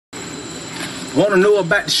Wanna know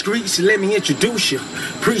about the streets? Let me introduce you.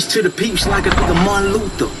 Preach to the peeps like a nigga Martin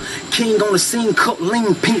Luther. King on the scene, cut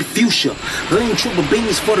lean, pink fuchsia. Lean triple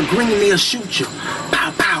beans for the green, they'll shoot you.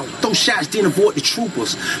 Pow, pow, throw shots, then avoid the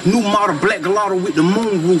troopers. New model black gelato with the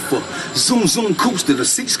moon roofer. Zoom, zoom, coaster, the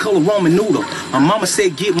 6-color Roman noodle. My mama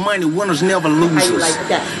said get money, winners never losers.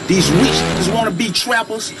 These rich niggas wanna be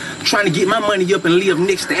trappers. Trying to get my money up and live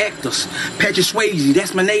next to actors. Patrick Swayze,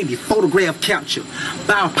 that's my navy, photograph capture.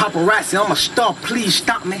 Bow paparazzi, I'm a star, please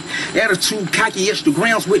stop me. Attitude, cocky, extra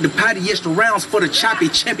grams with the potty, extra rounds for the choppy,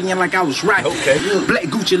 champion like I was right. Okay. Black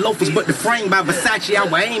Gucci loafers, but the frame by Versace, I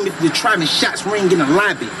would aim if you try me, shots ring in the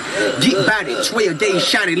lobby. Get body, 12 days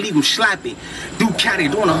shot it, leave them sloppy.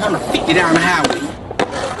 Ducati doing 150 down the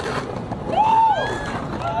highway.